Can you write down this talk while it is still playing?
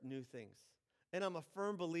new things. And I'm a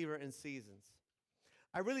firm believer in seasons.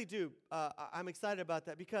 I really do. I'm excited about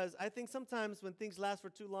that because I think sometimes when things last for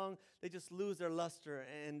too long, they just lose their luster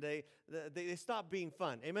and they stop being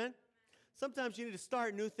fun. Amen? Sometimes you need to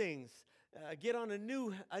start new things, get on a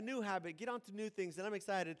new habit, get on to new things, and I'm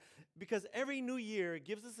excited because every new year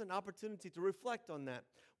gives us an opportunity to reflect on that.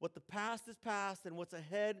 What the past is past, and what's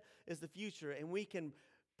ahead is the future, and we can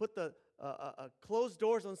put the closed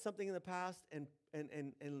doors on something in the past and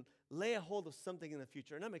lay a hold of something in the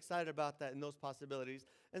future, and I'm excited about that and those possibilities.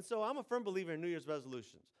 And so I'm a firm believer in New Year's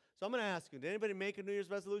resolutions. So I'm going to ask you, did anybody make a New Year's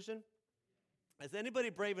resolution? Is anybody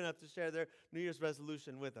brave enough to share their New Year's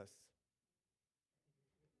resolution with us?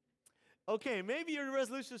 Okay, maybe your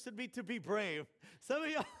resolution should be to be brave. Some of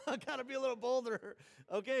y'all got to be a little bolder.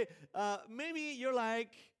 Okay, maybe you're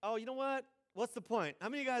like, oh, you know what? What's the point? How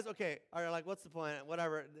many of you guys, are like, what's the point?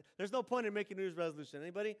 Whatever. There's no point in making a New Year's resolution.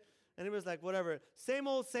 Anybody? Anybody's like, whatever. Same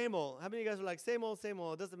old, same old. How many of you guys are like, same old, same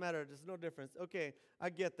old? It doesn't matter. There's no difference. Okay, I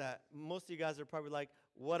get that. Most of you guys are probably like,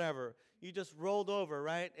 whatever. You just rolled over,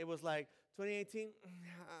 right? It was like 2018,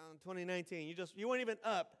 2019. You weren't even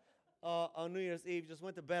up on New Year's Eve. You just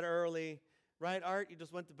went to bed early. Right, Art? You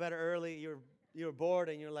just went to bed early. You were bored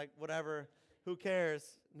and you're like, whatever. Who cares?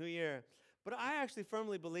 New Year. But I actually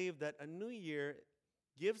firmly believe that a new year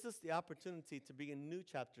gives us the opportunity to begin new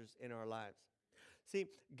chapters in our lives. See,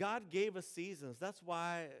 God gave us seasons. That's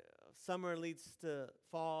why summer leads to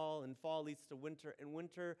fall, and fall leads to winter, and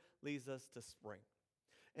winter leads us to spring.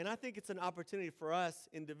 And I think it's an opportunity for us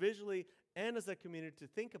individually and as a community to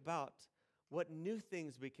think about what new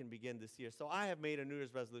things we can begin this year. So I have made a New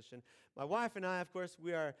Year's resolution. My wife and I, of course,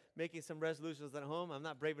 we are making some resolutions at home. I'm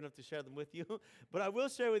not brave enough to share them with you, but I will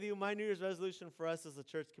share with you my New Year's resolution for us as a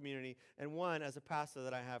church community, and one as a pastor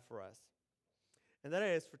that I have for us. And that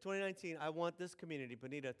is, for 2019, I want this community,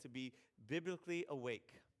 Bonita, to be biblically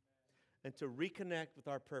awake and to reconnect with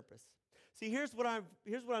our purpose. See, here's what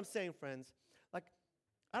I'm saying, friends. Like,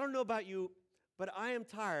 I don't know about you, but I am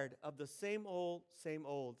tired of the same old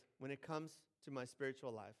when it comes to my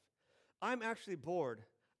spiritual life. I'm actually bored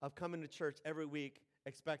of coming to church every week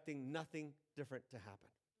expecting nothing different to happen.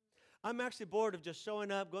 I'm actually bored of just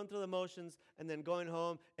showing up, going through the motions, and then going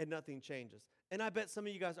home and nothing changes. And I bet some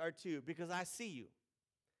of you guys are too, because I see you.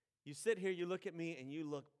 You sit here, you look at me, and you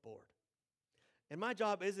look bored. And my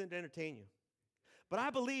job isn't to entertain you. But I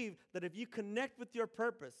believe that if you connect with your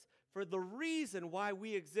purpose for the reason why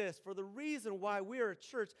we exist, for the reason why we are a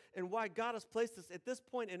church and why God has placed us at this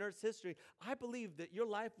point in Earth's history, I believe that your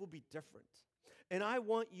life will be different. And I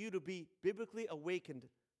want you to be biblically awakened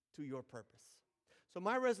to your purpose. So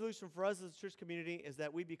my resolution for us as a church community is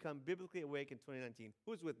that we become biblically awake in 2019.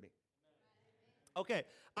 Who's with me? Okay,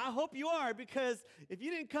 I hope you are, because if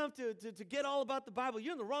you didn't come to get all about the Bible,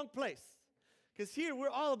 you're in the wrong place. Because here we're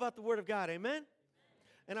all about the Word of God, amen?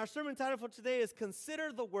 And our sermon title for today is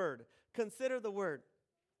Consider the Word. Consider the Word.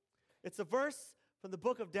 It's a verse from the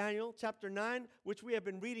book of Daniel, chapter 9, which we have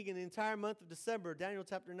been reading in the entire month of December, Daniel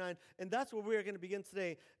chapter 9. And that's where we're going to begin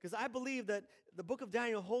today, because I believe that the book of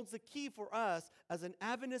Daniel holds the key for us as an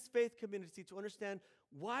Adventist faith community to understand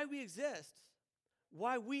why we exist.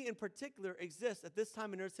 Why we in particular exist at this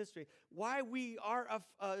time in Earth's history, why we are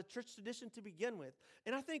a church tradition to begin with.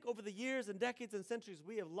 And I think over the years and decades and centuries,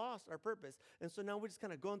 we have lost our purpose. And so now we're just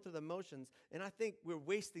kind of going through the motions, and I think we're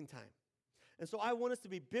wasting time. And so I want us to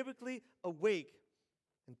be biblically awake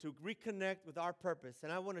and to reconnect with our purpose.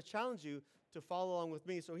 And I want to challenge you to follow along with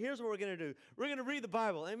me. So here's what we're going to do. We're going to read the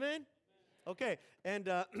Bible. Amen? Okay. And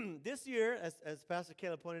this year, as Pastor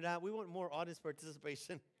Caleb pointed out, we want more audience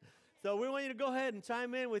participation. So we want you to go ahead and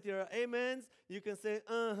chime in with your amens. You can say,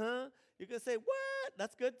 uh-huh. You can say, what?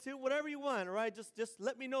 That's good too. Whatever you want, all right? Just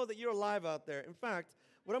let me know that you're alive out there. In fact,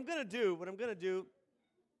 what I'm going to do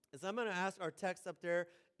is I'm going to ask our techs up there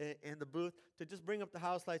in the booth to just bring up the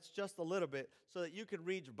house lights just a little bit so that you can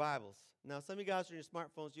read your Bibles. Now, some of you guys are on your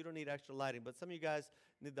smartphones. You don't need extra lighting, but some of you guys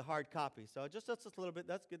need the hard copy. So just a little bit.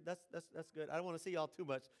 That's good. That's good. I don't want to see y'all too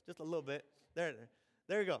much. Just a little bit. There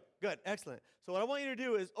you go. Good. Excellent. So what I want you to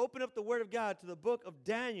do is open up the Word of God to the book of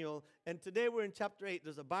Daniel. And today we're in chapter 8.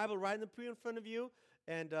 There's a Bible right in the pew in front of you.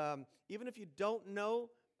 And even if you don't know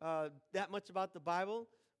that much about the Bible,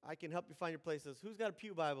 I can help you find your places. Who's got a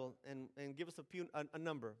pew Bible? And give us a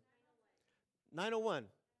number. 901.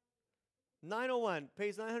 901.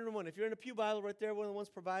 Page 901. If you're in a pew Bible right there, one of the ones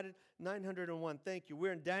provided, 901. Thank you.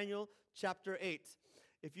 We're in Daniel chapter 8.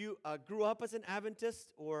 If you grew up as an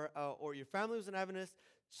Adventist or your family was an Adventist,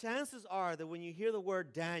 chances are that when you hear the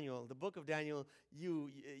word Daniel, the book of Daniel, you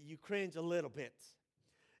cringe a little bit.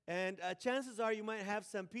 And chances are you might have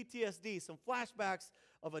some PTSD, some flashbacks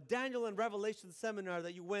of a Daniel and Revelation seminar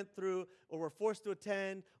that you went through or were forced to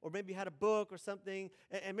attend, or maybe you had a book or something,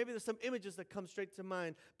 and maybe there's some images that come straight to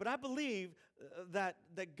mind. But I believe that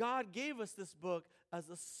God gave us this book as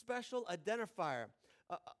a special identifier,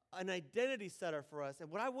 an identity setter for us.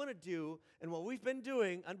 And what I want to do, and what we've been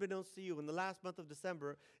doing, unbeknownst to you, in the last month of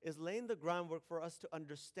December, is laying the groundwork for us to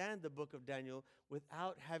understand the book of Daniel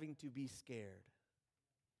without having to be scared.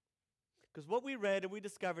 Because what we read and we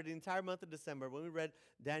discovered the entire month of December, when we read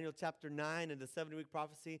Daniel chapter 9 and the 70-week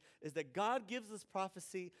prophecy, is that God gives us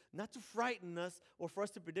prophecy not to frighten us or for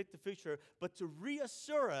us to predict the future, but to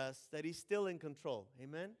reassure us that He's still in control.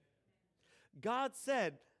 Amen? God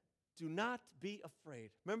said, do not be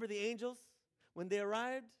afraid. Remember the angels when they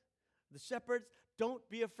arrived? The shepherds, don't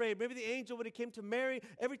be afraid. Maybe the angel, when he came to Mary,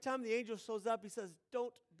 every time the angel shows up, he says,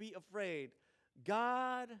 don't be afraid.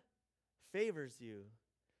 God favors you.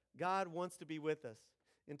 God wants to be with us.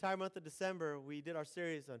 The entire month of December, we did our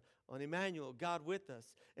series on Emmanuel, God with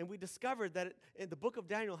us. And we discovered that in the book of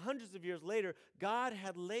Daniel, hundreds of years later, God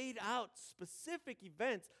had laid out specific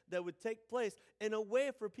events that would take place in a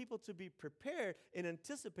way for people to be prepared in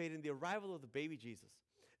anticipating the arrival of the baby Jesus.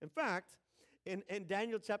 In fact, in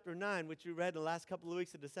Daniel chapter 9, which we read in the last couple of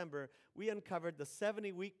weeks of December, we uncovered the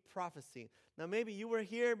 70-week prophecy. Now, maybe you were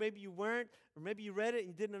here, maybe you weren't, or maybe you read it and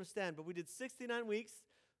you didn't understand, but we did 69 weeks,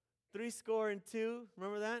 62,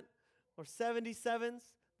 remember that? Or 77s,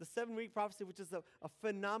 the 7-week prophecy, which is a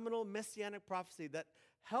phenomenal messianic prophecy that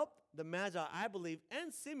helped the Magi, I believe,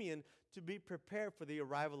 and Simeon to be prepared for the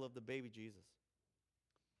arrival of the baby Jesus.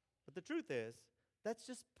 But the truth is, that's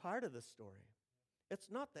just part of the story. It's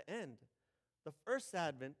not the end. The first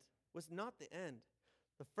advent was not the end.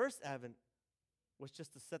 The first advent was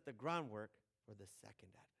just to set the groundwork for the second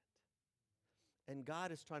advent. And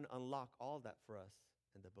God is trying to unlock all that for us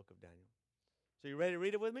in the book of Daniel. So you ready to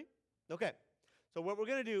read it with me? Okay. So what we're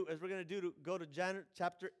going to do is go to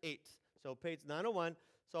chapter 8. So page 901.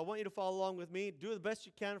 So I want you to follow along with me. Do the best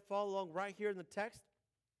you can. Follow along right here in the text.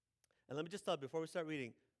 And let me just tell you, before we start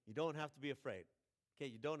reading, you don't have to be afraid.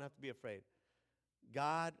 Okay, you don't have to be afraid.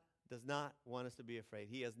 God does not want us to be afraid.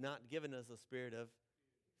 He has not given us a spirit of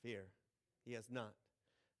fear. He has not.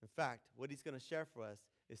 In fact, what He's going to share for us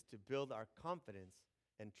is to build our confidence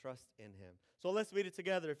and trust in Him. So let's read it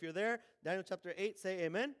together. If you're there, Daniel chapter 8, say amen.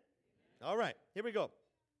 Amen. All right, here we go.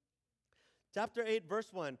 Chapter 8,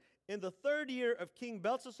 verse 1. In the 3rd year of King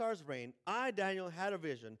Belshazzar's reign, I, Daniel, had a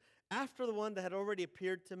vision after the one that had already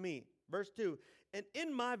appeared to me. Verse 2. And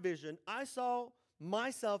in my vision, I saw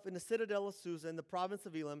myself in the citadel of Susa in the province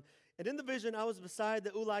of Elam, and in the vision I was beside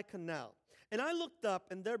the Ulai Canal. And I looked up,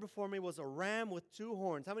 and there before me was a ram with 2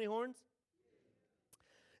 horns. How many horns?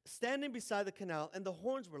 Standing beside the canal, and the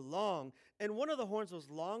horns were long, and one of the horns was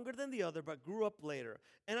longer than the other, but grew up later.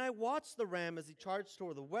 And I watched the ram as he charged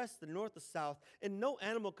toward the west, the north, the south, and no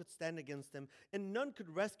animal could stand against him, and none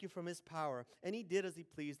could rescue from his power. And he did as he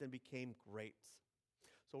pleased and became great.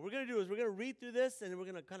 So what we're going to do is we're going to read through this, and we're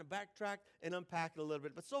going to kind of backtrack and unpack it a little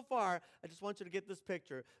bit. But so far, I just want you to get this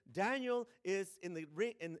picture. Daniel is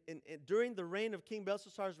during the reign of King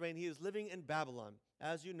Belshazzar's reign. He is living in Babylon,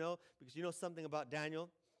 as you know, because you know something about Daniel.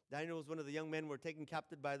 Daniel was one of the young men who were taken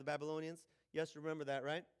captive by the Babylonians. Yes, you remember that,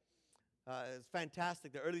 right? It's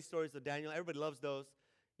fantastic. The early stories of Daniel, everybody loves those.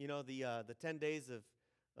 You know, the 10 days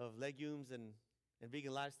of legumes and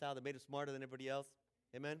vegan lifestyle that made him smarter than everybody else.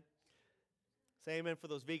 Amen? Say amen for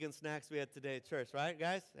those vegan snacks we had today at church, right,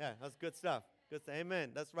 guys? Yeah, that's good stuff. Good stuff. Amen.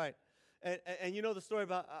 That's right. And you know the story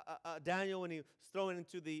about Daniel when he was thrown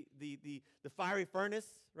into the fiery furnace,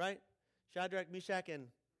 right? Shadrach, Meshach, and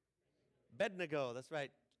Abednego. That's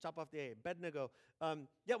right. Chop off the A. Abednego.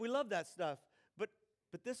 Yeah, we love that stuff. But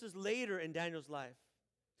this is later in Daniel's life.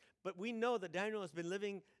 But we know that Daniel has been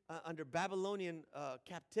living under Babylonian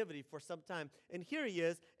captivity for some time. And here he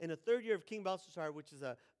is in the 3rd year of King Belshazzar, which is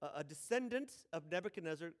a descendant of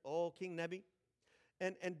Nebuchadnezzar, King Nebi.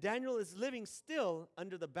 And Daniel is living still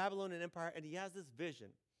under the Babylonian Empire, and he has this vision,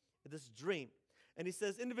 this dream. And he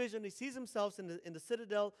says in the vision, he sees himself in the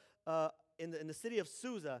citadel in the city of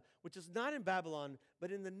Susa, which is not in Babylon,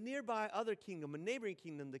 but in the nearby other kingdom, a neighboring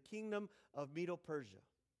kingdom, the kingdom of Medo-Persia,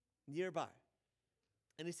 nearby.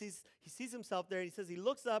 And he sees himself there, and he says he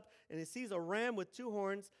looks up, and he sees a ram with 2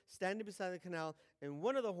 horns standing beside the canal, and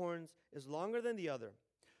one of the horns is longer than the other.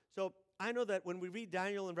 So I know that when we read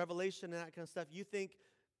Daniel and Revelation and that kind of stuff, you think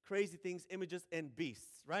crazy things, images, and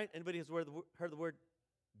beasts, right? Anybody has heard the word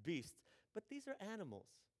beast? But these are animals.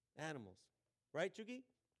 Animals. Right, Chugi?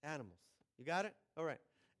 Animals. You got it? All right.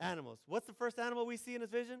 Animals. What's the first animal we see in his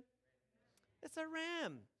vision? It's a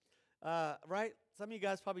ram. Right? Some of you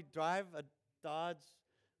guys probably drive a Dodge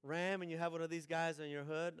ram and you have one of these guys on your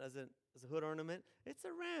hood as a hood ornament? It's a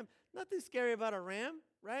ram. Nothing scary about a ram,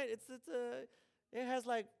 right? It has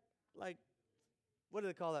like what do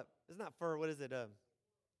they call that? It's not fur. What is it?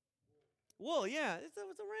 Wool. Yeah, it's a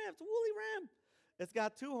ram. It's a woolly ram. It's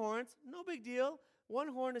got two horns. No big deal. One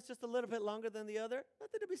horn is just a little bit longer than the other.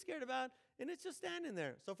 Nothing to be scared about. And it's just standing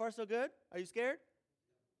there. So far, so good. Are you scared?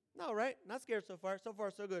 No, right? Not scared so far. So far,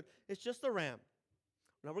 so good. It's just a ram.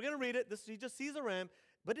 Now we're going to read it. He just sees a ram.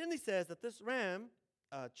 But then he says that this ram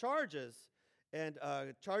charges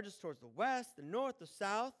towards the west, the north, the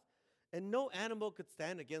south, and no animal could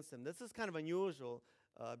stand against him. This is kind of unusual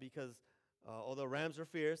because although rams are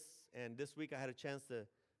fierce, and this week I had a chance to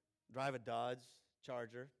drive a Dodge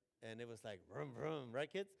Charger, and it was like vroom, vroom,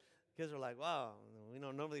 right, kids? Kids were like, wow, we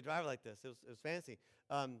don't normally drive like this. It was fancy.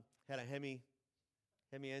 Had a Hemi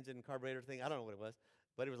engine carburetor thing. I don't know what it was,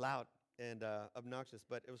 but it was loud and obnoxious,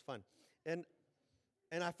 but it was fun. And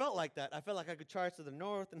I felt like that. I felt like I could charge to the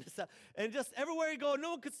north and the south. And just everywhere you go,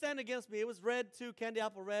 no one could stand against me. It was red too, candy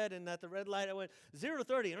apple red. And at the red light, I went 0 to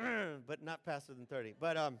 30, but not faster than 30.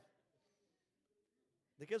 But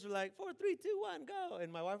the kids were like, 4, 3, 2, 1, go.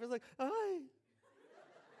 And my wife was like, hi.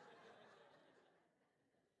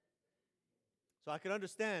 So I could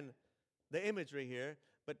understand the imagery here.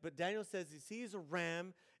 But Daniel says he sees a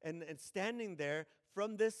ram and standing there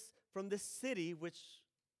from this city, which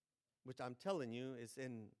I'm telling you is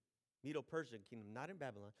in Medo-Persian kingdom, not in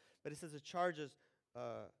Babylon. But it says it charges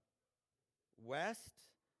west,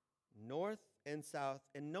 north, and south,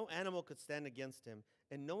 and no animal could stand against him,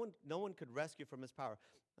 and no one could rescue from his power.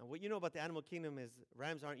 Now, what you know about the animal kingdom is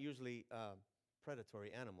rams aren't usually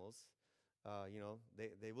predatory animals.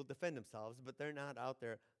 They will defend themselves, but they're not out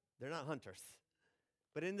there. They're not hunters.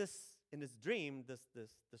 But in this dream, this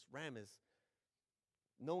ram is,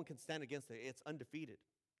 no one can stand against it. It's undefeated.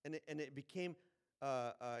 And it became,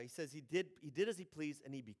 he says he did as he pleased,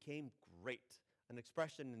 and he became great. An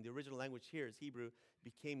expression in the original language here is Hebrew,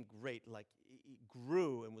 became great, like he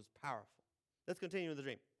grew and was powerful. Let's continue in the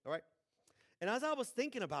dream, all right? And as I was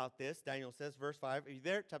thinking about this, Daniel says, verse 5, are you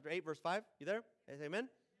there? Chapter 8, verse 5, you there? Amen?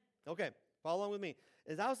 Okay, follow along with me.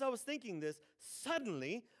 As I was thinking this,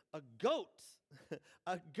 suddenly a goat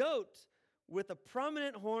with a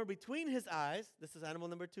prominent horn between his eyes, this is animal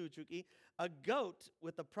number 2, Chuki, a goat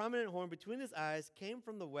with a prominent horn between his eyes came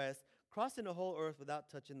from the west, crossing the whole earth without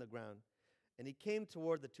touching the ground. And he came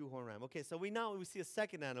toward the two-horned ram. Okay, so we see a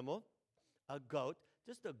second animal, a goat,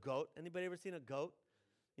 just a goat. Anybody ever seen a goat?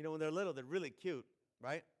 You know, when they're little, they're really cute,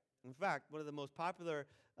 right? In fact, one of the most popular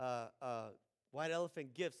white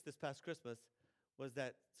elephant gifts this past Christmas was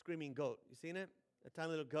that screaming goat. You seen it? A tiny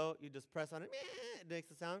little goat, you just press on it, it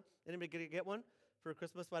makes a sound. Anybody get one for a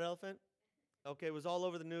Christmas white elephant? Okay, it was all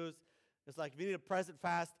over the news. It's like, if you need a present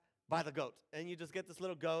fast, buy the goat. And you just get this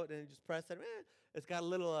little goat, and you just press it. It's got a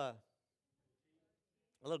little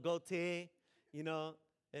goatee, you know.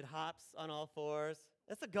 It hops on all fours.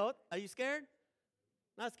 That's a goat. Are you scared?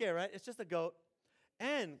 Not scared, right? It's just a goat.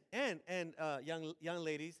 And young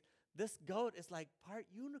ladies, this goat is like part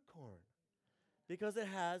unicorn because it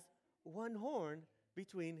has one horn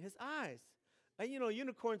between his eyes. And you know,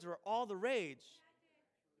 unicorns are all the rage.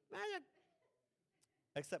 Magic.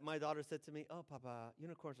 Except my daughter said to me, oh, Papa,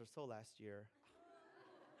 unicorns are so last year.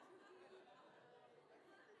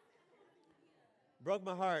 Broke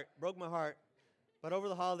my heart. But over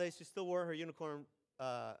the holidays, she still wore her unicorn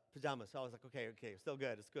pajamas. So I was like, okay, still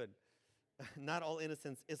good. It's good. Not all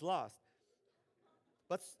innocence is lost.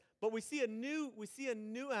 But we see a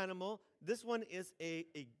new animal. This one is a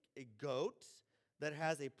goat that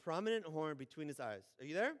has a prominent horn between his eyes. Are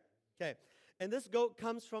you there? Okay. And this goat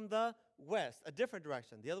comes from the west, a different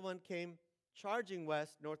direction. The other one came charging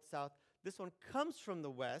west, north, south. This one comes from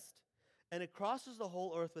the west, and it crosses the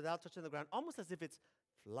whole earth without touching the ground, almost as if it's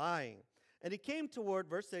flying. And he came toward,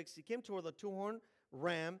 verse 6, he came toward the two-horned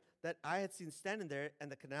ram that I had seen standing there in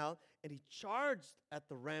the canal, and he charged at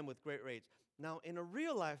the ram with great rage. Now, in a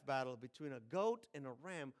real-life battle between a goat and a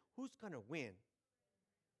ram, who's going to win?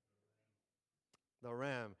 The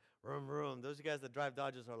ram. Vroom, vroom. Those of you guys that drive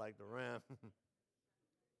Dodges are like the ram.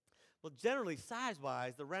 Well, generally,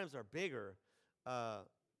 size-wise, the rams are bigger.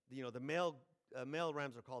 The male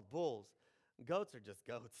rams are called bulls. Goats are just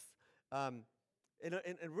goats. In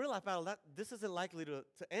real-life battle, this isn't likely to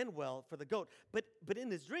end well for the goat. But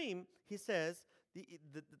in his dream, he says,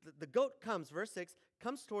 the goat comes, verse 6,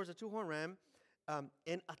 comes towards the two-horned ram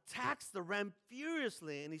and attacks the ram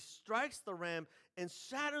furiously, and he strikes the ram and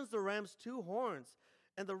shatters the ram's two horns.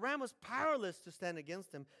 And the ram was powerless to stand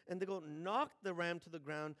against him, and the goat knocked the ram to the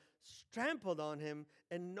ground, trampled on him,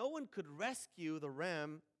 and no one could rescue the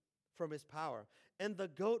ram from his power. and the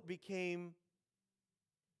goat became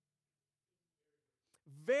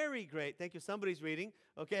very great. Thank you. Somebody's reading.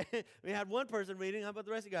 Okay. We had one person reading. How about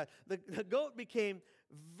the rest of you guys? The goat became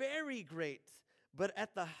very great, but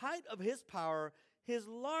at the height of his power, his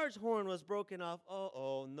large horn was broken off.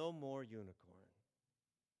 Oh, no more unicorn.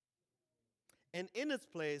 And in its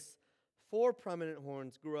place, 4 prominent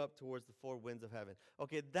horns grew up towards the 4 winds of heaven.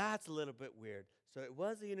 Okay, that's a little bit weird. So it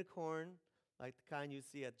was a unicorn, like the kind you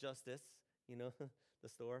see at Justice, the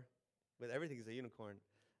store. With everything is a unicorn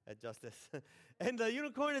at Justice. And the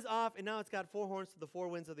unicorn is off, and now it's got 4 horns to the 4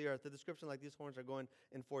 winds of the earth. The description, like these horns are going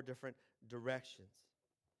in 4 different directions.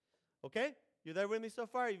 Okay? You there with me so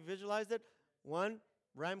far? You visualized it? 1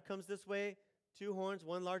 ram comes this way, 2 horns,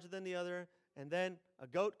 1 larger than the other, and then a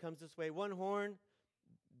goat comes this way. 1 horn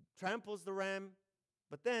tramples the ram,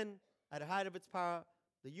 but then at the height of its power,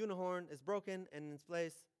 the unicorn is broken, and in its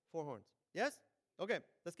place, 4 horns. Yes? Okay,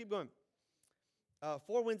 let's keep going.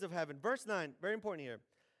 4 winds of heaven. Verse 9, very important here.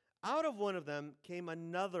 Out of one of them came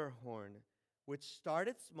another horn, which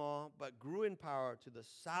started small, but grew in power to the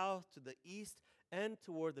south, to the east, and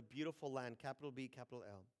toward the beautiful land, capital B, capital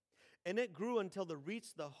L. And it grew until it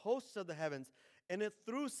reached the hosts of the heavens, and it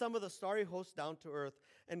threw some of the starry hosts down to earth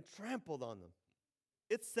and trampled on them.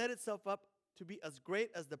 It set itself up to be as great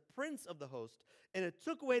as the prince of the host, and it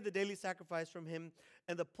took away the daily sacrifice from him,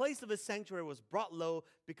 and the place of his sanctuary was brought low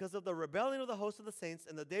because of the rebellion of the host of the saints,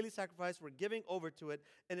 and the daily sacrifice were giving over to it,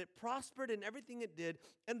 and it prospered in everything it did,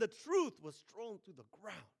 and the truth was thrown to the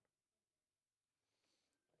ground.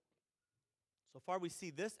 So far we see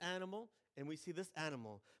this animal, and we see this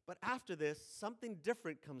animal. But after this, something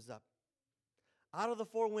different comes up. Out of the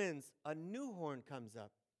 4 winds, a new horn comes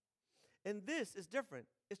up. And this is different.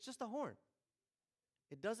 It's just a horn.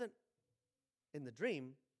 It doesn't, in the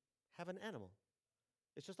dream, have an animal.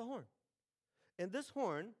 It's just a horn. And this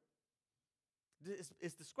horn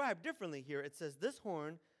is described differently here. It says this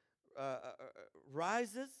horn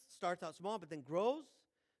rises, starts out small, but then grows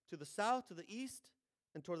to the south, to the east,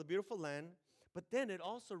 and toward the beautiful land. But then it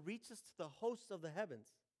also reaches to the hosts of the heavens.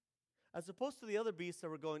 As opposed to the other beasts that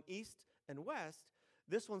were going east and west,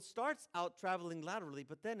 this one starts out traveling laterally,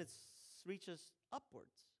 but then it reaches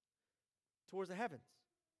upwards towards the heavens.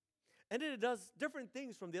 And then it does different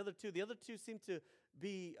things from the other 2. The other 2 seem to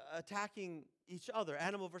be attacking each other,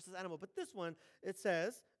 animal versus animal. But this one, it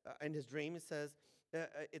says, in his dream, it says,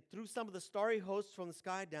 it threw some of the starry hosts from the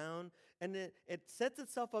sky down, and it sets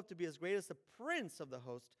itself up to be as great as the prince of the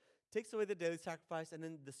host, takes away the daily sacrifice, and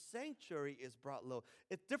then the sanctuary is brought low.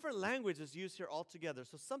 It's different language is used here altogether,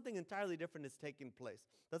 so something entirely different is taking place.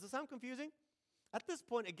 Does it sound confusing? At this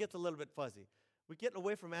point, it gets a little bit fuzzy. We get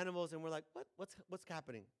away from animals, and we're like, what's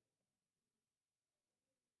happening?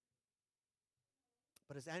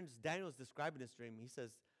 But as Daniel is describing this dream, he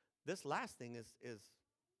says, this last thing is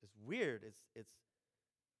weird.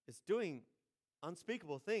 It's doing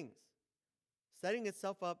unspeakable things, setting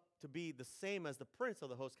itself up to be the same as the prince of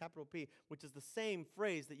the host, capital P, which is the same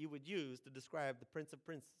phrase that you would use to describe the Prince of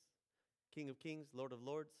Princes, King of Kings, Lord of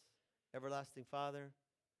Lords, Everlasting Father.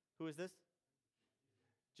 Who is this?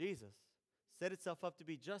 Jesus. Set itself up to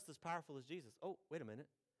be just as powerful as Jesus. Oh, wait a minute.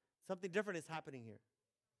 Something different is happening here.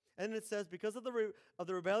 And it says, because of the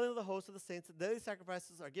rebellion of the host of the saints, the daily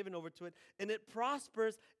sacrifices are given over to it, and it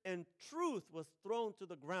prospers, and truth was thrown to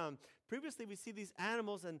the ground. Previously, we see these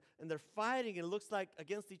animals, and they're fighting, and it looks like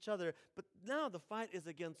against each other. But now the fight is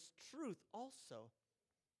against truth also.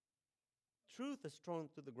 Truth is thrown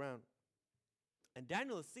to the ground. And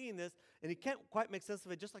Daniel is seeing this, and he can't quite make sense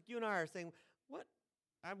of it, just like you and I are saying, what?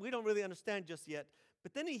 We don't really understand just yet.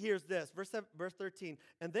 But then he hears this, verse 13.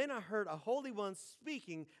 And then I heard a holy one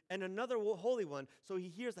speaking and another holy one. So he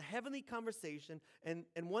hears a heavenly conversation, and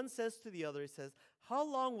one says to the other, he says, how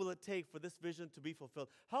long will it take for this vision to be fulfilled?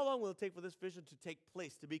 How long will it take for this vision to take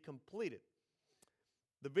place, to be completed?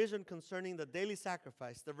 The vision concerning the daily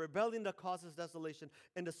sacrifice, the rebellion that causes desolation,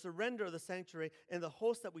 and the surrender of the sanctuary, and the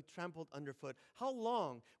host that we trampled underfoot. How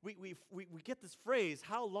long? We get this phrase,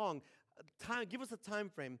 how long? Time, give us a time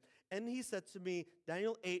frame. And he said to me,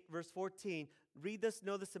 Daniel 8, verse 14, read this,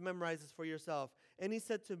 know this, and memorize this for yourself. And he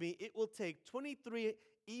said to me, it will take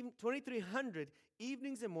 2,300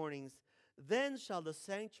 evenings and mornings, then shall the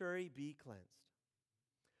sanctuary be cleansed.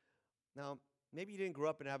 Now, maybe you didn't grow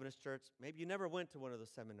up in Adventist church. Maybe you never went to one of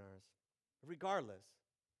those seminars. Regardless,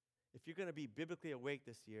 if you're going to be biblically awake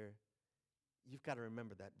this year, you've got to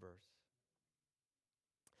remember that verse.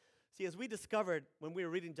 See, as we discovered when we were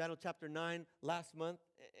reading Daniel chapter 9 last month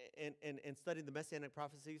and studying the Messianic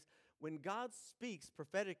prophecies, When God speaks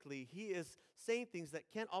prophetically, he is saying things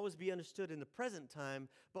that can't always be understood in the present time,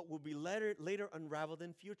 but will be later unraveled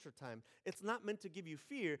in future time. It's not meant to give you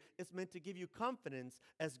fear, it's meant to give you confidence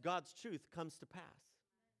as God's truth comes to pass.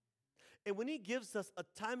 And when he gives us a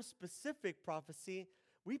time-specific prophecy,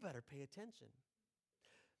 we better pay attention.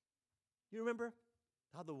 You remember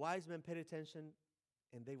how the wise men paid attention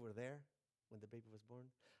and they were there when the baby was born?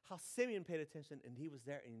 How Simeon paid attention and he was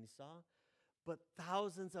there and he saw? But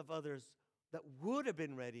thousands of others that would have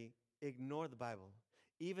been ready ignored the Bible.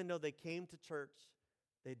 Even though they came to church,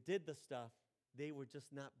 they did the stuff, they were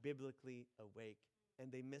just not biblically awake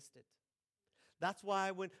and they missed it. That's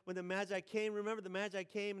why when the Magi came, remember the Magi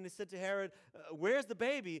came and they said to Herod, where's the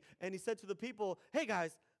baby? And he said to the people, hey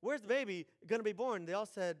guys, where's the baby going to be born? They all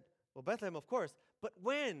said, well, Bethlehem, of course. But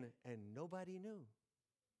when? And nobody knew.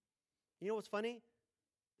 You know what's funny?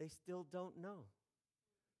 They still don't know.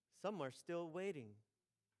 Some are still waiting.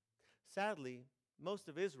 Sadly, most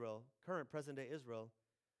of Israel, current present-day Israel,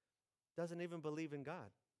 doesn't even believe in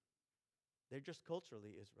God. They're just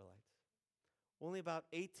culturally Israelites. Only about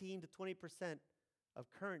 18 to 20%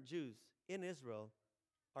 of current Jews in Israel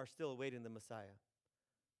are still awaiting the Messiah.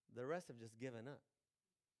 The rest have just given up.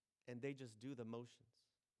 And they just do the motions.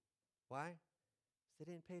 Why? Because they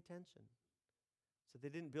didn't pay attention. So they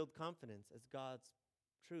didn't build confidence as God's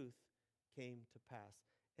truth came to pass.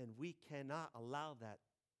 And we cannot allow that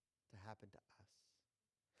to happen to us.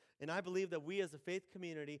 And I believe that we as a faith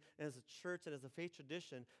community, and as a church, and as a faith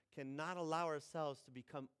tradition, cannot allow ourselves to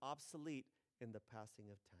become obsolete in the passing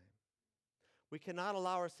of time. We cannot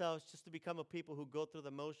allow ourselves just to become a people who go through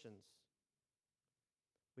the motions.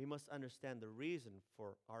 We must understand the reason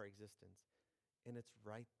for our existence, and it's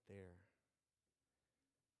right there.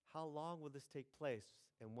 How long will this take place?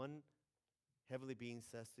 And one heavenly being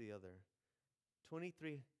says to the other,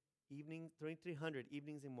 2,300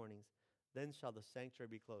 evenings and mornings, then shall the sanctuary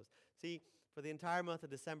be closed. See, for the entire month of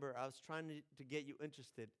December, I was trying to get you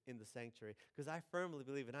interested in the sanctuary, because I firmly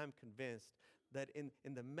believe and I'm convinced that in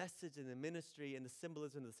the message and the ministry and the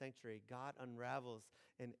symbolism of the sanctuary, God unravels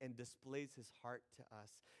and displays his heart to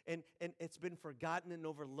us. And it's been forgotten and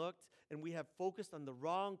overlooked, and we have focused on the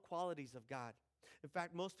wrong qualities of God. In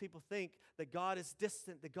fact, most people think that God is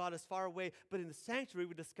distant, that God is far away, but in the sanctuary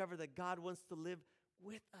we discover that God wants to live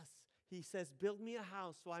with us. He says, build me a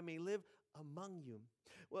house so I may live among you.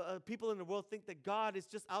 Well, people in the world think that God is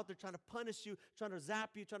just out there trying to punish you, trying to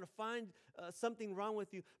zap you, trying to find something wrong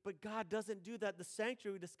with you. But God doesn't do that. The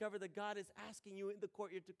sanctuary, we discover that God is asking you in the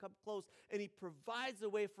courtyard to come close, and he provides a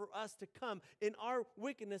way for us to come in our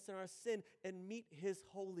wickedness and our sin and meet his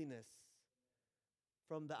holiness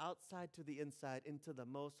from the outside to the inside into the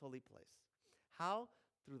most holy place. How?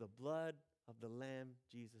 Through the blood of the Lamb,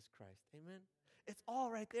 Jesus Christ. Amen? It's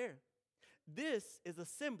all right there. This is a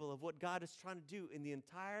symbol of what God is trying to do in the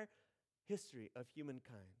entire history of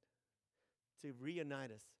humankind, to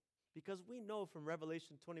reunite us. Because we know from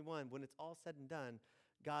Revelation 21, when it's all said and done,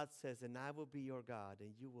 God says, and I will be your God, and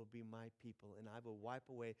you will be my people, and I will wipe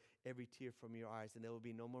away every tear from your eyes, and there will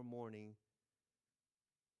be no more mourning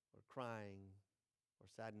or crying or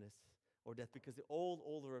sadness or death, because the old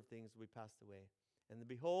order of things will be passed away. And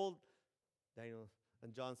behold, Daniel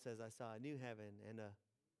and John says, I saw a new heaven and a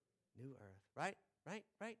new earth. Right?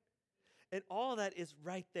 And all that is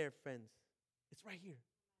right there, friends. It's right here.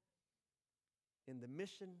 In the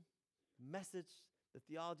mission, message, the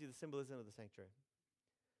theology, the symbolism of the sanctuary.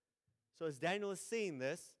 So as Daniel is seeing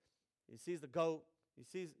this, he sees the goat, he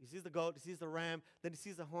sees the ram, then he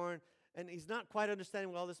sees the horn, and he's not quite understanding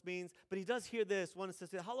what all this means, but he does hear this. One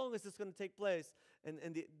says, how long is this going to take place?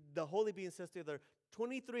 And the holy being says to the other,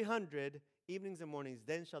 2,300 evenings and mornings,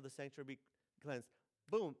 then shall the sanctuary be cleansed.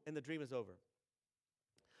 Boom, and the dream is over.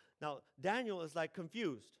 Now, Daniel is like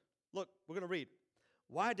confused. Look, we're going to read.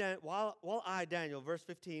 While I, Daniel, verse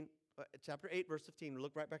 15, chapter 8, verse 15,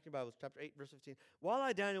 look right back in your Bibles, chapter 8, verse 15. While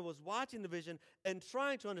I, Daniel, was watching the vision and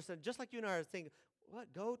trying to understand, just like you and I are thinking,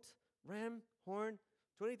 what, goat, ram, horn,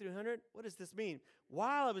 2,300? What does this mean?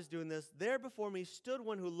 While I was doing this, there before me stood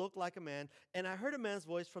one who looked like a man, and I heard a man's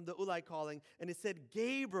voice from the Ulai calling, and it said,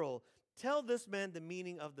 Gabriel, tell this man the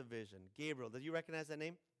meaning of the vision. Gabriel, did you recognize that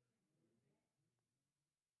name?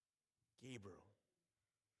 Gabriel.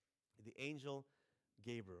 The angel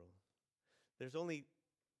Gabriel. There's only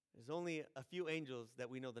a few angels that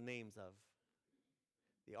we know the names of.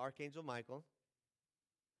 The archangel Michael,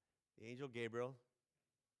 the angel Gabriel,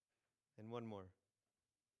 and one more.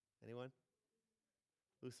 Anyone?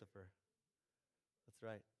 Lucifer. That's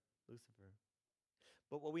right, Lucifer.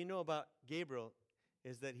 But what we know about Gabriel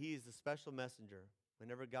is that he is the special messenger.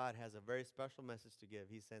 Whenever God has a very special message to give,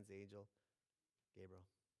 he sends the angel Gabriel.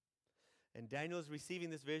 And Daniel is receiving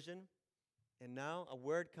this vision, and now a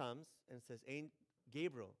word comes and says,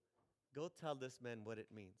 Gabriel, go tell this man what it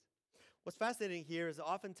means. What's fascinating here is that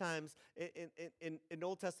oftentimes in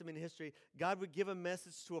Old Testament history, God would give a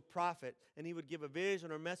message to a prophet, and he would give a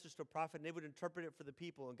vision or a message to a prophet, and they would interpret it for the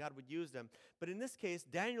people, and God would use them. But in this case,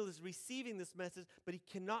 Daniel is receiving this message, but he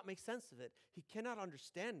cannot make sense of it. He cannot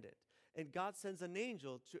understand it. And God sends an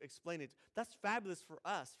angel to explain it. That's fabulous for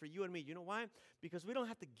us, for you and me. You know why? Because we don't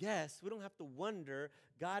have to guess. We don't have to wonder.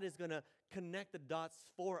 God is going to connect the dots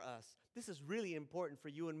for us. This is really important for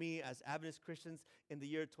you and me as Adventist Christians in the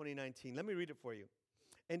year 2019. Let me read it for you.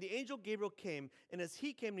 And the angel Gabriel came, and as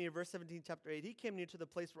he came near, verse 17, chapter 8, he came near to the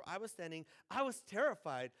place where I was standing. I was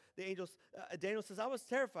terrified. Daniel says, I was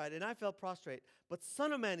terrified, and I fell prostrate. But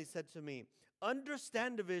son of man, he said to me,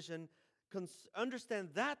 understand the vision.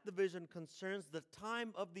 Understand that the vision concerns the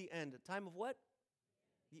time of the end. The time of what?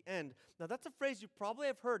 The end. Now, that's a phrase you probably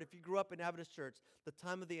have heard if you grew up in Adventist church. The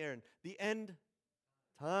time of the end. The end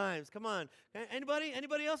times. Come on.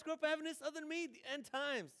 Anybody else grew up Adventist other than me? The end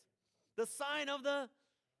times. The sign of the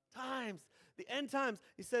times. The end times.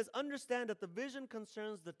 He says, understand that the vision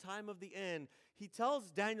concerns the time of the end. He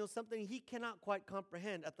tells Daniel something he cannot quite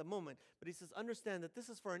comprehend at the moment. But he says, understand that this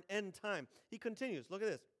is for an end time. He continues. Look at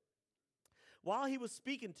this. While he was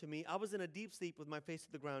speaking to me, I was in a deep sleep with my face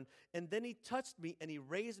to the ground, and then he touched me and he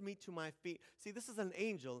raised me to my feet. See, this is an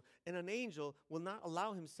angel, and an angel will not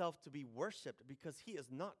allow himself to be worshipped because he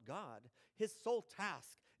is not God. His sole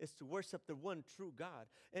task is to worship the one true God.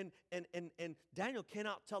 And Daniel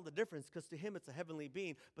cannot tell the difference because to him it's a heavenly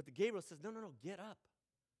being. But the Gabriel says, no, get up.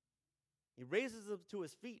 He raises him to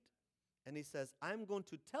his feet, and he says, I'm going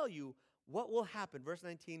to tell you what will happen. Verse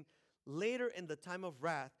 19, later in the time of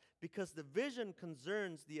wrath, because the vision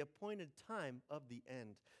concerns the appointed time of the end.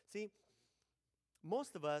 See,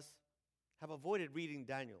 most of us have avoided reading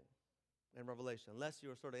Daniel and Revelation, unless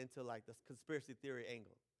you're sort of into like this conspiracy theory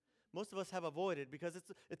angle. Most of us have avoided because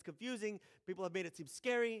it's confusing. People have made it seem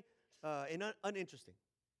scary and uninteresting.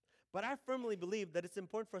 But I firmly believe that it's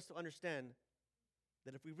important for us to understand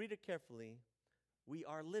that if we read it carefully, we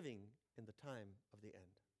are living in the time of the end.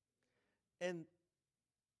 And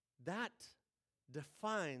that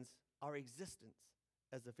defines our existence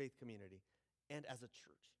as a faith community and as a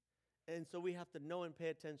church. And so we have to know and pay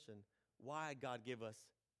attention why God gave us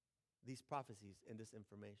these prophecies and this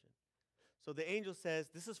information. So the angel says,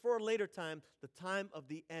 this is for a later time, the time of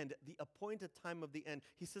the end, the appointed time of the end.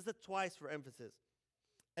 He says it twice for emphasis.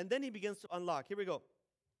 And then he begins to unlock. Here we go.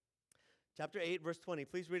 Chapter 8, verse 20.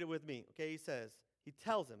 Please read it with me. Okay, he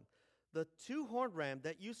tells him, the two-horned ram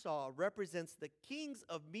that you saw represents the kings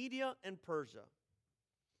of Media and Persia.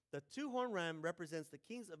 The two-horned ram represents the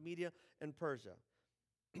kings of Media and Persia.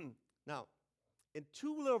 Now, in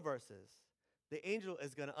two little verses, the angel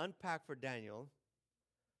is going to unpack for Daniel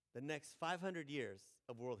the next 500 years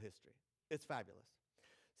of world history. It's fabulous.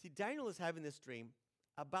 See, Daniel is having this dream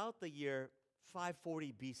about the year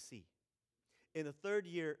 540 BC. In the third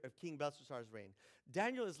year of King Belshazzar's reign.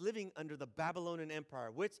 Daniel is living under the Babylonian Empire,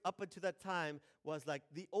 which up until that time was like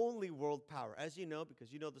the only world power. As you know,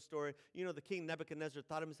 because you know the story, you know the king Nebuchadnezzar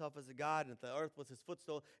thought himself as a god and the earth was his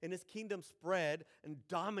footstool, and his kingdom spread and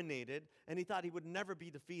dominated, and he thought he would never be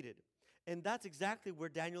defeated. And that's exactly where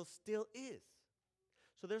Daniel still is.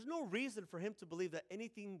 So there's no reason for him to believe that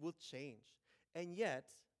anything will change. And yet,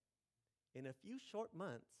 in a few short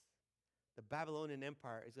months, the Babylonian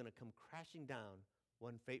Empire is going to come crashing down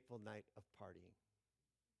one fateful night of partying.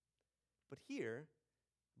 But here,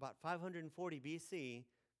 about 540 BC,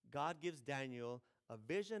 God gives Daniel a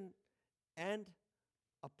vision and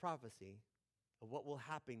a prophecy of what will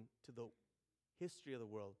happen to the history of the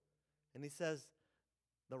world. And he says,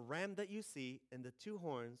 the ram that you see and the two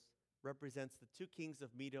horns represents the two kings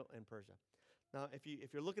of Media and Persia. Now,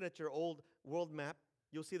 if you're looking at your old world map,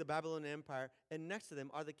 you'll see the Babylonian Empire, and next to them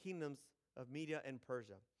are the kingdoms of Media and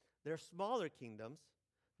Persia. They're smaller kingdoms,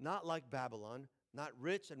 not like Babylon, not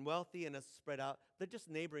rich and wealthy and spread out. They're just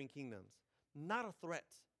neighboring kingdoms, not a threat.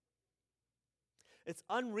 It's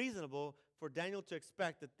unreasonable for Daniel to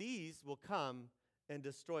expect that these will come and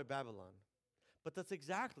destroy Babylon. But that's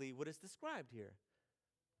exactly what is described here.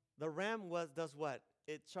 The ram does what?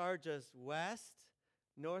 It charges west,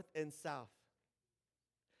 north, and south.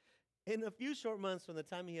 In a few short months from the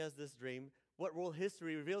time he has this dream, what world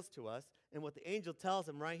history reveals to us, and what the angel tells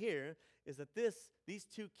him right here, is that these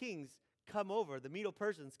two kings come over, the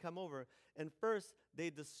Medo-Persians come over, and first they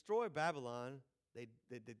destroy Babylon, they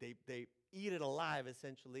eat it alive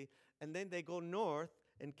essentially, and then they go north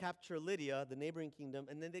and capture Lydia, the neighboring kingdom,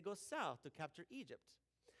 and then they go south to capture Egypt.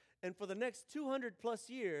 And for the next 200 plus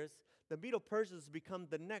years, the Medo-Persians become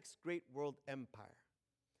the next great world empire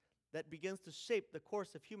that begins to shape the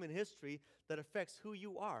course of human history that affects who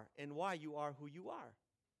you are and why you are who you are.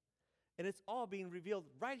 And it's all being revealed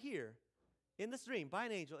right here in this dream by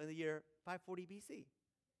an angel in the year 540 BC.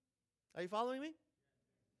 Are you following me?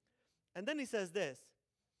 And then he says this,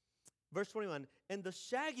 verse 21, and the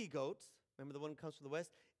shaggy goat, remember the one who comes from the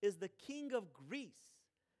west, is the king of Greece.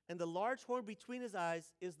 And the large horn between his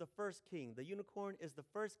eyes is the first king. The unicorn is the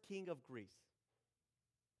first king of Greece.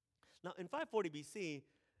 Now, in 540 BC,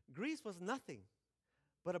 Greece was nothing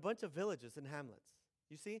but a bunch of villages and hamlets.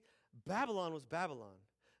 You see, Babylon was Babylon.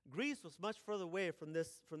 Greece was much further away from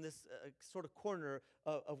this sort of corner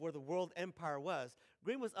of where the world empire was.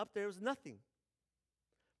 Greece was up there, it was nothing.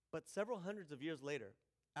 But several hundreds of years later,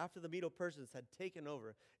 after the Medo-Persians had taken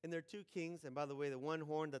over, and there are two kings, and by the way, the one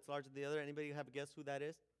horn that's larger than the other, anybody have a guess who that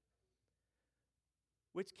is?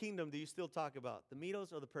 Which kingdom do you still talk about, the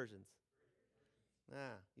Medos or the Persians?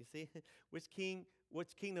 You see? Which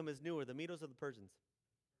kingdom is newer, the Medos or the Persians?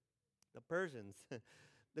 The Persians.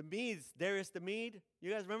 The Medes, Darius the Mede.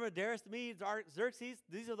 You guys remember Darius the Mede, Xerxes?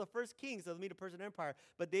 These are the first kings of the Medo-Persian Empire,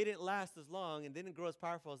 but they didn't last as long and didn't grow as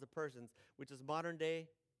powerful as the Persians, which is modern-day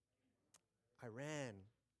Iran.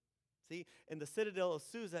 See? And the citadel of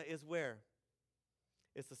Susa is where?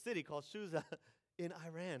 It's a city called Susa in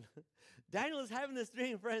Iran. Daniel is having this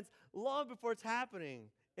dream, friends, long before it's happening.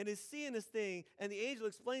 And he's seeing this thing, and the angel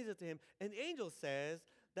explains it to him. And the angel says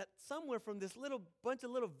that somewhere from this little bunch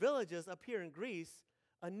of little villages up here in Greece,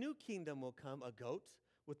 a new kingdom will come, a goat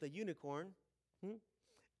with a unicorn.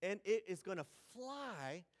 And it is going to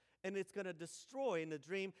fly, and it's going to destroy in the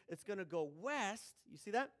dream. It's going to go west. You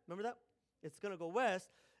see that? Remember that? It's going to go west.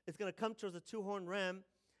 It's going to come towards the two-horned ram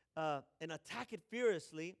and attack it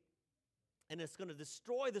furiously. And it's going to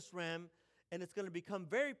destroy this ram, and it's going to become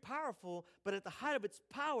very powerful. But at the height of its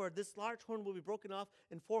power, this large horn will be broken off,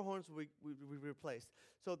 and four horns will be replaced.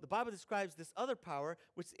 So the Bible describes this other power,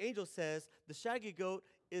 which the angel says the shaggy goat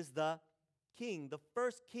is the king, the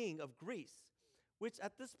first king of Greece, which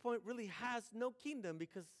at this point really has no kingdom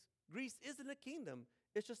because Greece isn't a kingdom.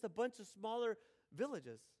 It's just a bunch of smaller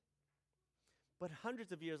villages. But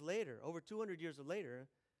hundreds of years later, over 200 years later,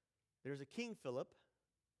 there's a King Philip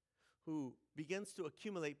who begins to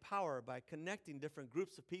accumulate power by connecting different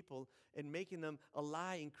groups of people and making them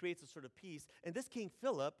ally and creates a sort of peace. And this King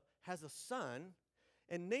Philip has a son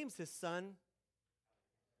and names his son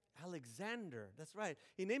Alexander. That's right.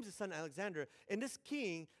 He names his son Alexander. And this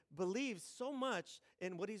king believes so much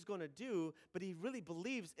in what he's going to do, but he really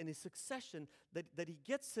believes in his succession that he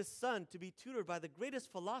gets his son to be tutored by the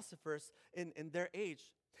greatest philosophers in their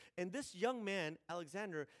age. And this young man,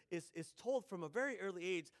 Alexander, is told from a very early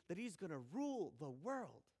age that he's going to rule the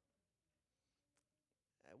world.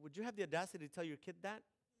 Would you have the audacity to tell your kid that?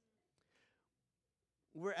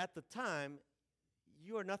 Where at the time,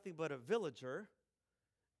 you are nothing but a villager,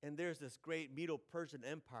 and there's this great Medo-Persian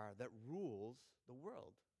empire that rules the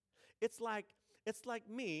world. It's like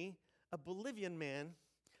me, a Bolivian man,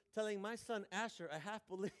 telling my son Asher, a half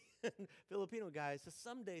Bolivian Filipino guy, says,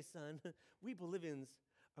 someday, son, we Bolivians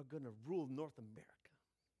are going to rule North America.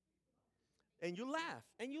 And you laugh,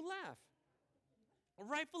 and you laugh.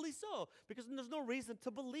 Rightfully so, because there's no reason to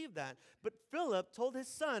believe that. But Philip told his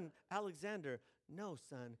son, Alexander, no,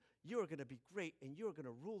 son, you are going to be great, and you are going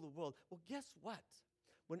to rule the world. Well, guess what?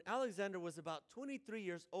 When Alexander was about 23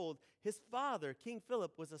 years old, his father, King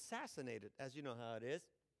Philip, was assassinated, as you know how it is.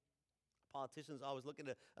 Politicians always looking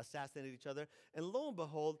to assassinate each other. And lo and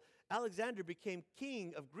behold, Alexander became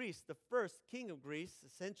king of Greece, the first king of Greece,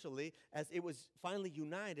 essentially, as it was finally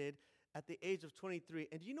united at the age of 23.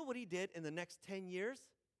 And do you know what he did in the next 10 years?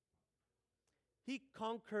 He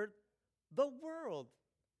conquered the world,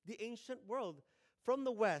 the ancient world, from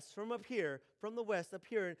the west, from up here, from the west, up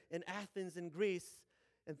here in Athens, in Greece,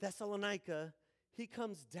 in Thessalonica. He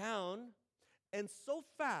comes down, and so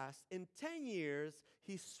fast, in 10 years,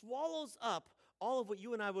 he swallows up all of what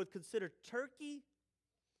you and I would consider Turkey,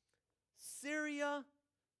 Syria,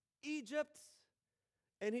 Egypt,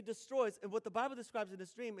 and he destroys. And what the Bible describes in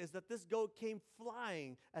this dream is that this goat came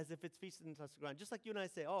flying as if it's feasted and touched the ground. Just like you and I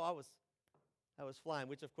say, oh, I was flying,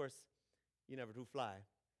 which of course, you never do fly,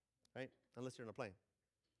 right? Unless you're in a plane.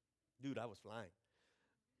 Dude, I was flying.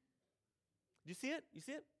 Do you see it? You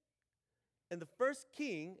see it? And the first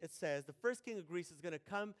king, it says, the first king of Greece is going to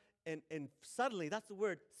come, and suddenly, that's the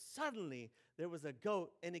word, suddenly, there was a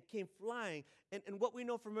goat, and it came flying. And what we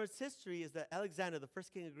know from Earth's history is that Alexander, the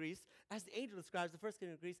first king of Greece, as the angel describes, the first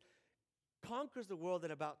king of Greece, conquers the world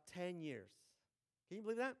in about 10 years. Can you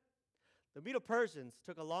believe that? The Medo-Persians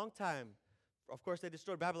took a long time, of course, they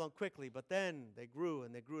destroyed Babylon quickly, but then they grew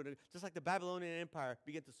and they grew. And just like the Babylonian Empire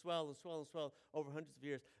began to swell and swell and swell over hundreds of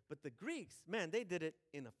years. But the Greeks, man, they did it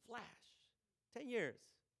in a flash. 10 years.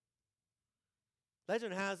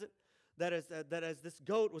 Legend has it that as this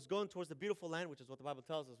goat was going towards the beautiful land, which is what the Bible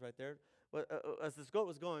tells us right there, as this goat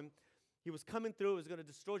was going, he was coming through, he was going to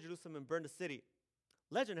destroy Jerusalem and burn the city.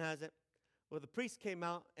 Legend has it, well, the priests came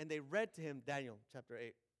out and they read to him Daniel chapter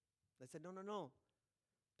 8. They said, no,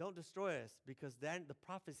 don't destroy us, because then the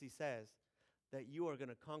prophecy says that you are going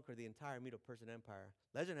to conquer the entire Medo-Persian Empire.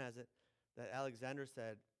 Legend has it that Alexander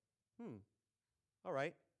said, all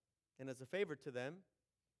right. And as a favor to them,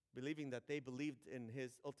 believing that they believed in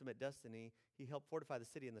his ultimate destiny, he helped fortify the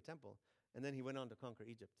city and the temple. And then he went on to conquer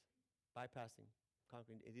Egypt, bypassing,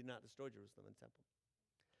 conquering. He did not destroy Jerusalem and temple.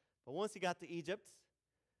 But once he got to Egypt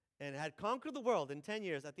and had conquered the world in 10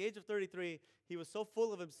 years, at the age of 33, he was so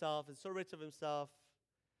full of himself and so rich of himself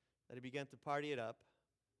that he began to party it up.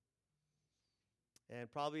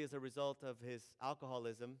 And probably as a result of his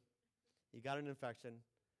alcoholism, he got an infection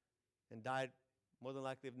and died more than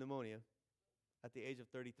likely of pneumonia at the age of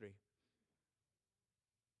 33.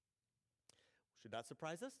 Should that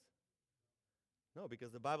surprise us? No,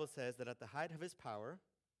 because the Bible says that at the height of his power,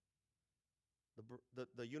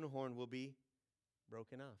 the unicorn will be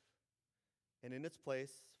broken off. And in its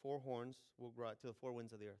place, 4 horns will grow out to the 4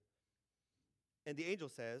 winds of the earth. And the angel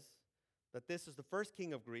says that this is the first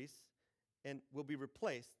king of Greece and will be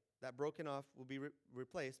replaced, that broken off will be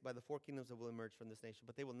replaced by the 4 kingdoms that will emerge from this nation,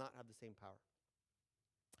 but they will not have the same power.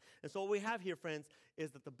 And so what we have here, friends,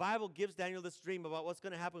 is that the Bible gives Daniel this dream about what's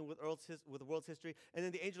going to happen with the world's history, and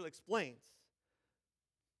then the angel explains.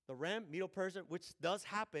 The ram, Medo-Persian, which does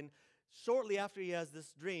happen shortly after he has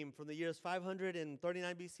this dream from the years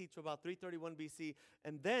 539 BC to about 331 BC.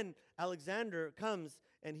 And then Alexander comes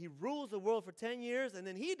and he rules the world for 10 years, and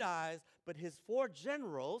then he dies, but his 4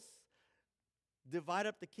 generals divide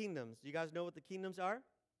up the kingdoms. Do you guys know what the kingdoms are?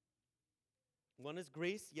 One is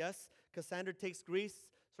Greece, yes. Cassander takes Greece,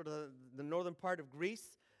 sort of the northern part of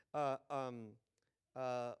Greece.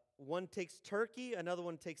 One takes Turkey, another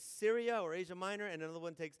one takes Syria or Asia Minor, and another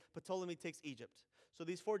one Ptolemy takes Egypt. So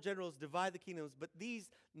these 4 generals divide the kingdoms, but these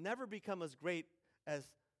never become as great as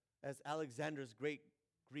Alexander's great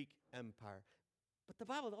Greek empire. But the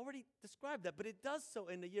Bible already described that, but it does so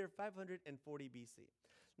in the year 540 BC.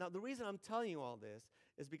 Now, the reason I'm telling you all this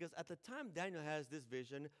is because at the time Daniel has this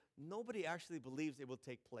vision, nobody actually believes it will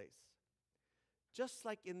take place. Just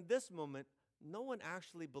like in this moment, no one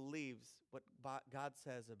actually believes what God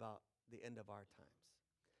says about the end of our times.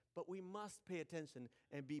 But we must pay attention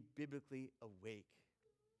and be biblically awake.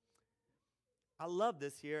 I love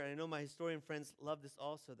this here, and I know my historian friends love this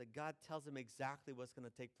also, that God tells them exactly what's going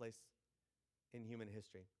to take place in human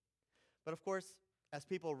history. But of course, as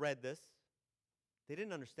people read this, they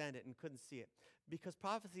didn't understand it and couldn't see it. Because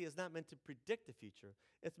prophecy is not meant to predict the future.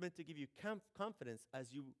 It's meant to give you confidence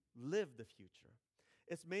as you live the future.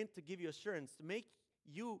 It's meant to give you assurance, to make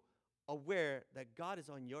you aware that God is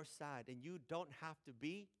on your side and you don't have to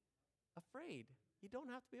be afraid. You don't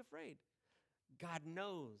have to be afraid. God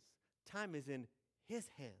knows. Time is in his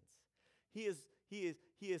hands. He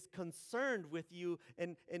is concerned with you,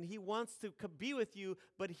 and he wants to be with you,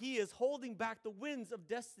 but he is holding back the winds of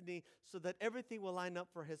destiny so that everything will line up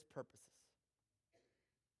for his purposes.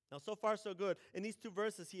 Now, so far, so good. In these 2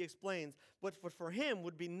 verses, he explains what for him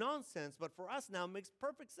would be nonsense, but for us now makes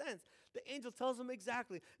perfect sense. The angel tells him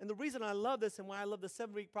exactly. And the reason I love this and why I love the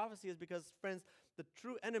 7-week prophecy is because, friends, the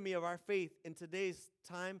true enemy of our faith in today's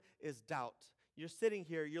time is doubt. You're sitting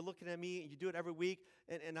here, you're looking at me, and you do it every week,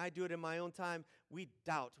 and I do it in my own time. We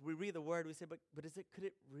doubt. We read the word, we say, but could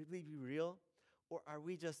it really be real? Or are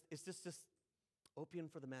we just opium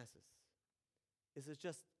for the masses? Is it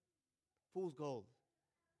just fool's gold?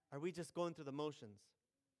 Are we just going through the motions?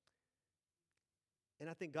 And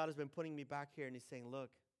I think God has been putting me back here, and he's saying, look,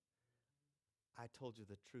 I told you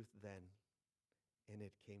the truth then, and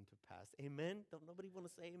it came to pass. Amen? Don't nobody want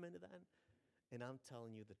to say amen to that? And I'm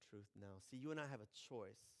telling you the truth now. See, you and I have a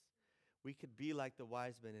choice. We could be like the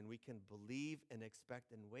wise men, and we can believe and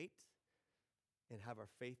expect and wait and have our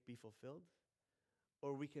faith be fulfilled.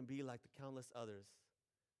 Or we can be like the countless others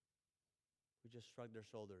who just shrugged their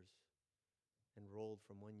shoulders and rolled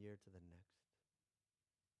from one year to the next.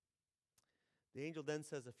 The angel then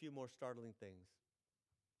says a few more startling things.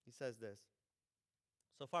 He says this.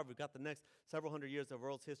 So far, we've got the next several hundred years of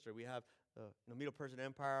world's history. We have the Medo-Persian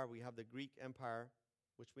Empire. We have the Greek Empire,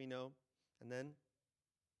 which we know. And then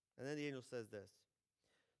the angel says this.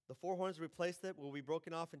 The 4 horns replaced it will be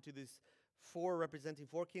broken off into these 4 representing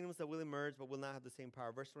 4 kingdoms that will emerge but will not have the same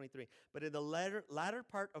power. Verse 23. But in the latter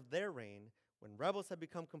part of their reign When rebels have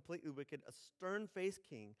become completely wicked, a stern-faced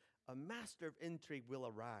king, a master of intrigue, will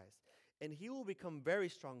arise. And he will become very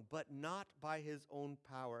strong, but not by his own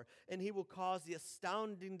power. And he will cause the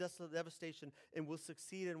astounding devastation and will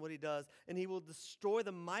succeed in what he does. And he will destroy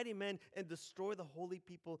the mighty men and destroy the holy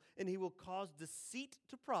people. And he will cause deceit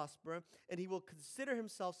to prosper. And he will consider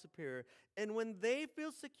himself superior. And when they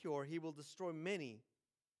feel secure, he will destroy many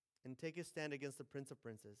and take his stand against the prince of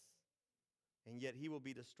princes. And yet he will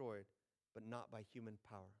be destroyed, but not by human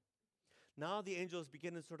power. Now the angels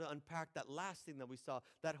begin to sort of unpack that last thing that we saw.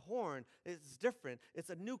 That horn is different. It's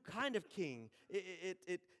a new kind of king.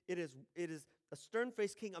 It is a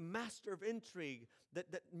stern-faced king, a master of intrigue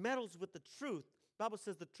that meddles with the truth. The Bible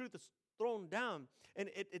says the truth is thrown down, and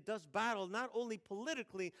it does battle not only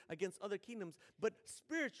politically against other kingdoms, but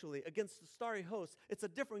spiritually against the starry host. It's a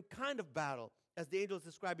different kind of battle, as the angel is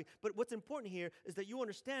describing. But what's important here is that you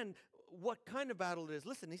understand what kind of battle it is.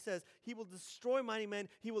 Listen, he says he will destroy mighty men.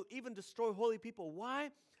 He will even destroy holy people.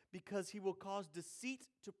 Why? Because he will cause deceit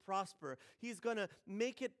to prosper. He's going to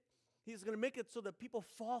make it so that people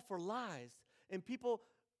fall for lies and people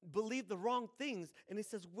believe the wrong things. And he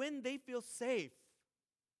says when they feel safe,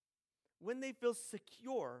 when they feel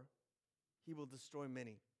secure, he will destroy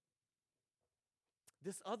many.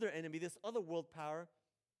 This other enemy, this other world power,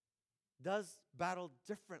 does battle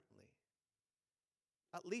differently,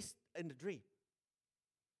 at least in the dream.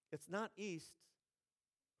 It's not east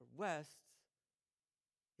or west.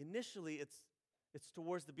 Initially, it's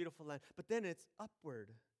towards the beautiful land, but then it's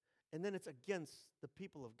upward, and then it's against the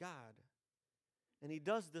people of God. And he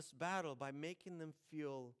does this battle by making them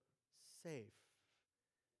feel safe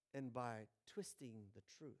and by twisting the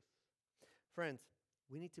truth. Friends,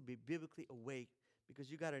 we need to be biblically awake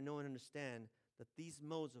because you got to know and understand that these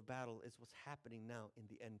modes of battle is what's happening now in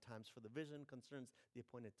the end times, for the vision concerns the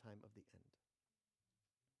appointed time of the end.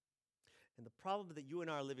 And the problem that you and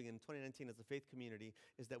I are living in 2019 as a faith community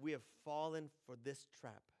is that we have fallen for this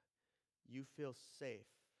trap. You feel safe,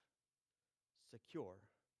 secure,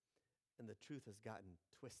 and the truth has gotten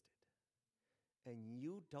twisted. And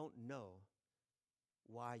you don't know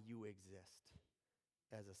why you exist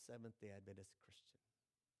as a Seventh-day Adventist Christian.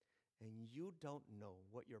 And you don't know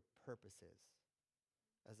what your purpose is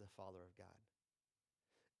as a follower of God.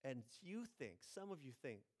 And some of you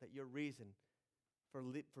think that your reason for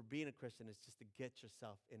being a Christian is just to get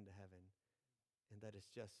yourself into heaven. And that is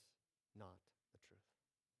just not the truth.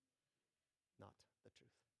 Not the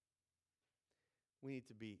truth. We need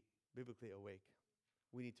to be biblically awake.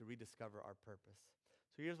 We need to rediscover our purpose.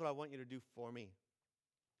 So here's what I want you to do for me.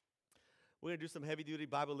 We're going to do some heavy-duty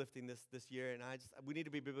Bible lifting this year, and we need to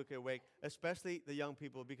be biblically awake, especially the young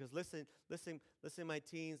people, because listen, my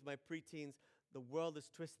teens, my preteens, the world is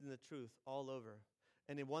twisting the truth all over,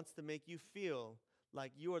 and it wants to make you feel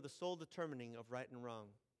like you are the sole determining of right and wrong.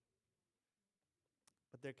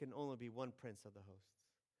 But there can only be one Prince of the hosts.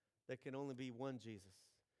 There can only be one Jesus.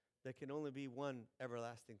 There can only be one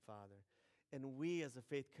everlasting Father. And we as a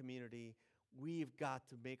faith community, we've got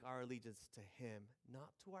to make our allegiance to Him, not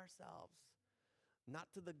to ourselves,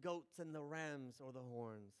 not to the goats and the rams or the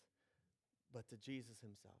horns, but to Jesus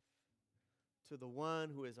Himself, to the one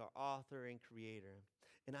who is our author and creator.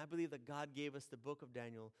 And I believe that God gave us the book of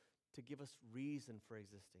Daniel to give us reason for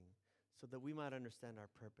existing, so that we might understand our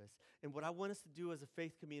purpose. And what I want us to do as a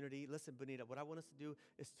faith community, listen, Bonita, what I want us to do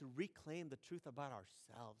is to reclaim the truth about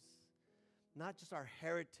ourselves, not just our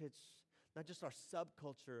heritage, not just our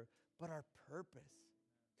subculture, but our purpose.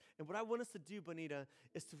 And what I want us to do, Bonita,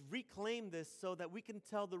 is to reclaim this so that we can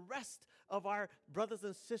tell the rest of our brothers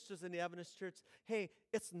and sisters in the Adventist church, hey,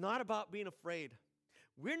 it's not about being afraid.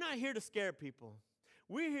 We're not here to scare people.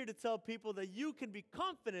 We're here to tell people that you can be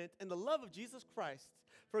confident in the love of Jesus Christ.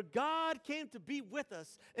 For God came to be with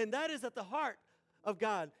us, and that is at the heart of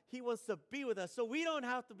God. He wants to be with us. So we don't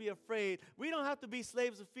have to be afraid. We don't have to be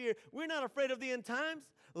slaves of fear. We're not afraid of the end times.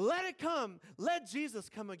 Let it come. Let Jesus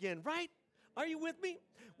come again, right? Are you with me?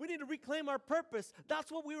 We need to reclaim our purpose.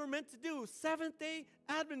 That's what we were meant to do. Seventh-day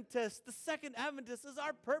Adventists, the second Adventist is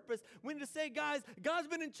our purpose. We need to say, guys, God's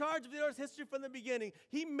been in charge of the earth's history from the beginning.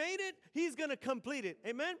 He made it. He's going to complete it.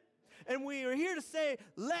 Amen? And we are here to say,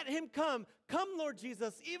 let Him come. Come, Lord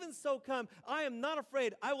Jesus. Even so, come. I am not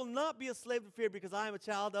afraid. I will not be a slave to fear because I am a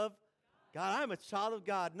child of God. I am a child of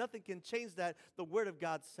God. Nothing can change that. The Word of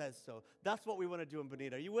God says so. That's what we want to do in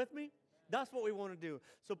Bonita. Are you with me? That's what we want to do.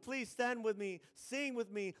 So please stand with me, sing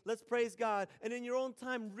with me. Let's praise God. And in your own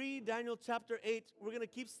time, read Daniel chapter 8. We're going to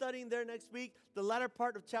keep studying there next week, the latter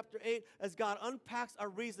part of chapter 8, as God unpacks our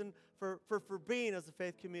reason for being as a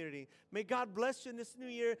faith community. May God bless you in this new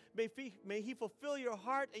year. May He fulfill your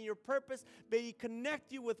heart and your purpose. May He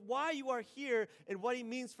connect you with why you are here and what He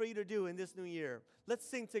means for you to do in this new year. Let's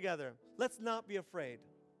sing together. Let's not be afraid.